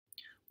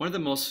One of the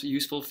most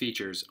useful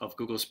features of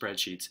Google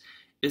Spreadsheets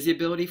is the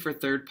ability for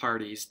third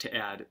parties to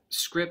add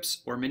scripts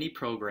or mini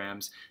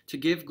programs to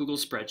give Google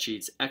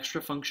Spreadsheets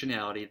extra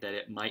functionality that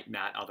it might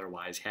not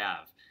otherwise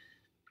have.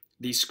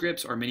 These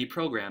scripts or mini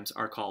programs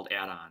are called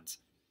add-ons.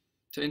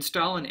 To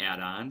install an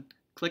add-on,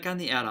 click on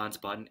the Add-ons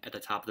button at the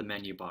top of the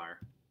menu bar.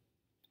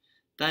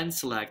 Then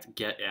select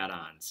Get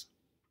Add-ons.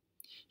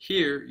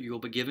 Here you will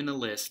be given a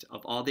list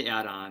of all the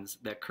add-ons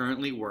that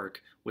currently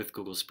work with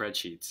Google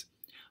Spreadsheets.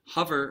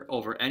 Hover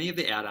over any of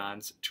the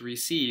add-ons to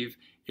receive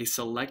a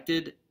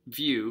selected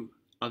view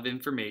of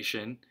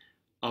information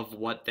of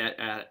what that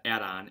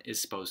add-on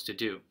is supposed to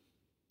do.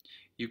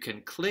 You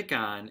can click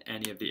on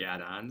any of the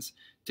add-ons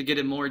to get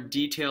a more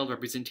detailed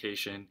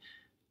representation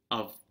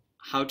of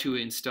how to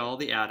install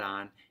the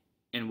add-on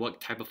and what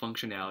type of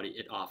functionality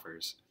it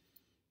offers.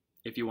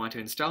 If you want to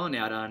install an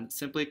add-on,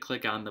 simply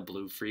click on the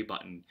blue Free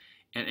button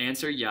and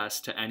answer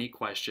yes to any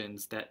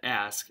questions that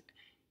ask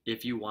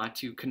if you want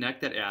to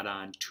connect that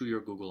add-on to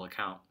your Google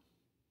account.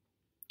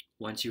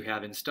 Once you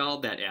have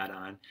installed that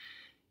add-on,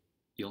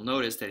 you'll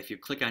notice that if you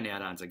click on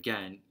add-ons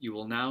again, you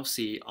will now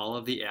see all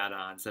of the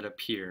add-ons that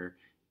appear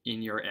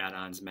in your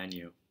add-ons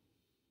menu.